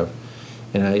be aware of,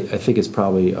 and I think it's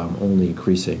probably only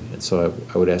increasing. And so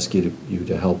I would ask you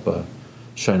to help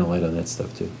shine a light on that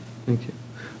stuff too. Thank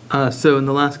you. So in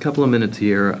the last couple of minutes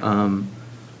here,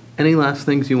 any last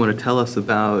things you want to tell us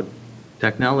about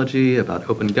technology, about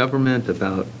open government,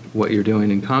 about what you're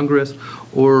doing in Congress,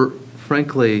 or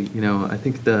frankly, I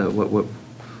think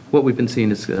what we've been seeing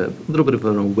is a little bit of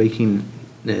an awakening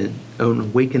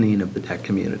of the tech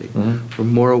community. Mm-hmm. We're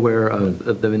more aware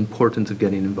of the importance of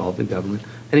getting involved in government.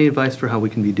 Any advice for how we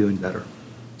can be doing better?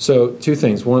 So 2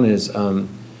 things. One is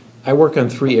I work on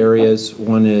 3 areas.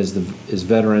 One is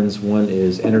veterans. One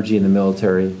is energy in the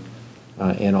military,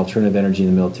 and alternative energy in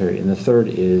the military. And the third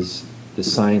is the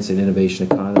science and innovation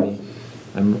economy.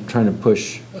 I'm trying to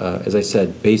push, as I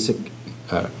said,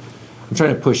 I'm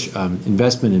trying to push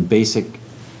investment in basic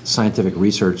scientific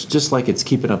research, just like it's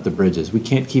keeping up the bridges. We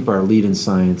can't keep our lead in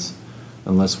science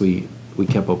unless we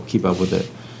keep up with it.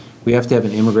 We have to have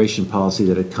an immigration policy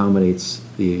that accommodates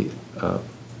the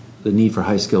need for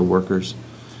high-skilled workers.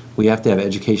 We have to have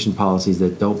education policies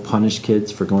that don't punish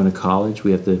kids for going to college.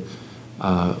 We have to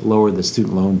lower the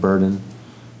student loan burden.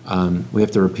 We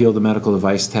have to repeal the medical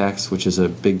device tax, which is a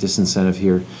big disincentive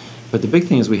here. But the big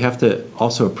thing is we have to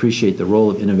also appreciate the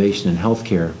role of innovation in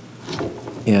healthcare.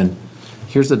 And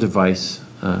here's a device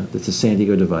that's a San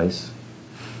Diego device.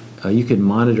 You can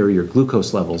monitor your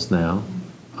glucose levels now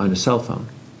on a cell phone.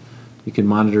 You can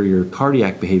monitor your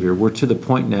cardiac behavior. We're to the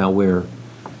point now where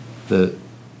the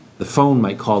phone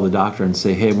might call the doctor and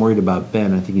say, hey, I'm worried about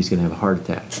Ben. I think he's going to have a heart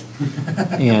attack.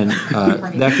 And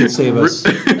that could save us,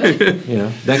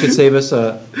 that could save us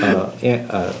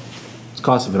the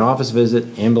cost of an office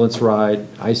visit, ambulance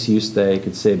ride, ICU stay. It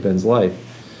could save Ben's life.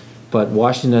 But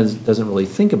Washington doesn't really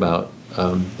think about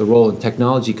the role that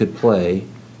technology could play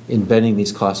in bending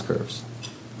these cost curves.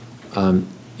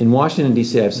 In Washington,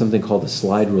 D.C., I have something called the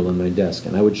slide rule on my desk,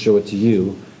 and I would show it to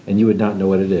you, and you would not know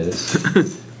what it is.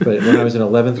 But when I was in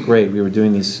 11th grade, we were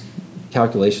doing these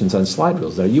calculations on slide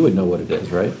rules. Now, you would know what it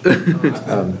is, right?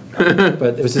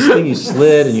 But it was this thing you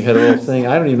slid, and you had a little thing.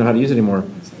 I don't even know how to use it anymore.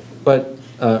 But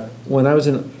when I was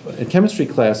in chemistry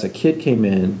class, a kid came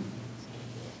in,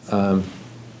 and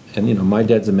my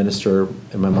dad's a minister,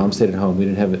 and my mom stayed at home. We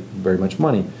didn't have very much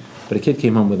money. But a kid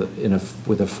came home with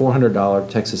a $400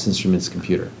 Texas Instruments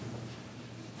computer.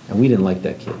 And we didn't like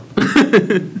that kid.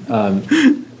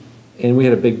 And we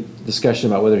had a big discussion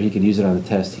about whether he could use it on the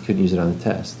test. He couldn't use it on the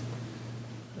test.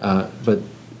 But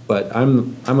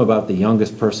I'm about the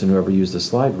youngest person who ever used the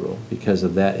slide rule because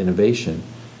of that innovation,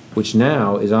 which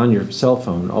now is on your cell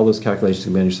phone. All those calculations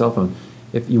can be on your cell phone.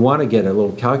 If you want to get a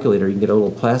little calculator, you can get a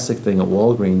little plastic thing at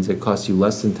Walgreens. It costs you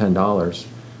less than $10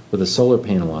 with a solar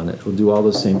panel on it. It will do all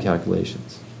those same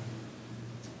calculations.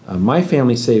 My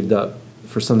family saved up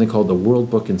for something called the World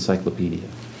Book Encyclopedia.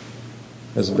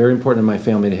 It was very important in my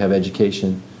family to have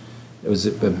education. It was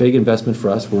a big investment for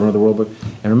us. We're one of the World Book.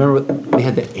 And remember, we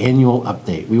had the annual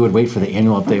update. We would wait for the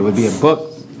annual update. It would be a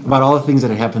book about all the things that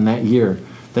had happened that year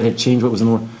that had changed what was in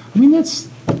the world. I mean, that's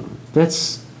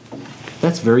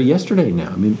very yesterday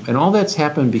now. I mean, and all that's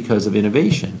happened because of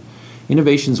innovation.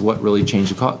 Innovation is what really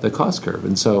changed the cost curve.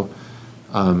 And so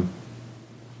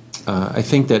I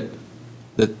think that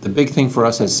the big thing for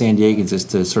us as San Diegans is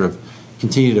to sort of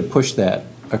continue to push that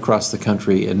across the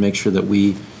country and make sure that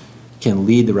we can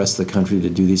lead the rest of the country to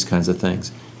do these kinds of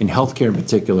things. In healthcare in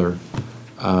particular,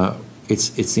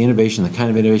 it's the innovation, the kind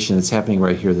of innovation that's happening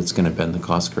right here that's going to bend the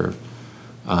cost curve.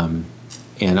 And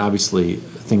obviously,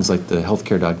 things like the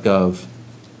healthcare.gov,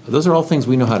 those are all things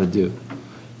we know how to do.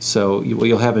 So what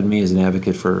you'll have in me is an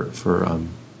advocate for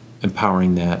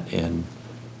empowering that and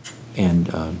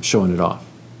showing it off.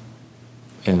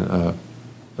 And I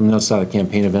know it's not a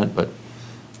campaign event, but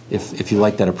if you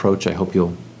like that approach, I hope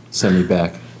you'll send me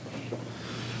back.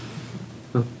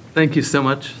 Well, thank you so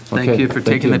much. Thank you for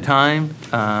taking the time.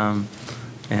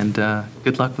 And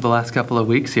good luck for the last couple of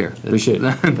weeks here. Appreciate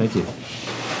it. Thank you.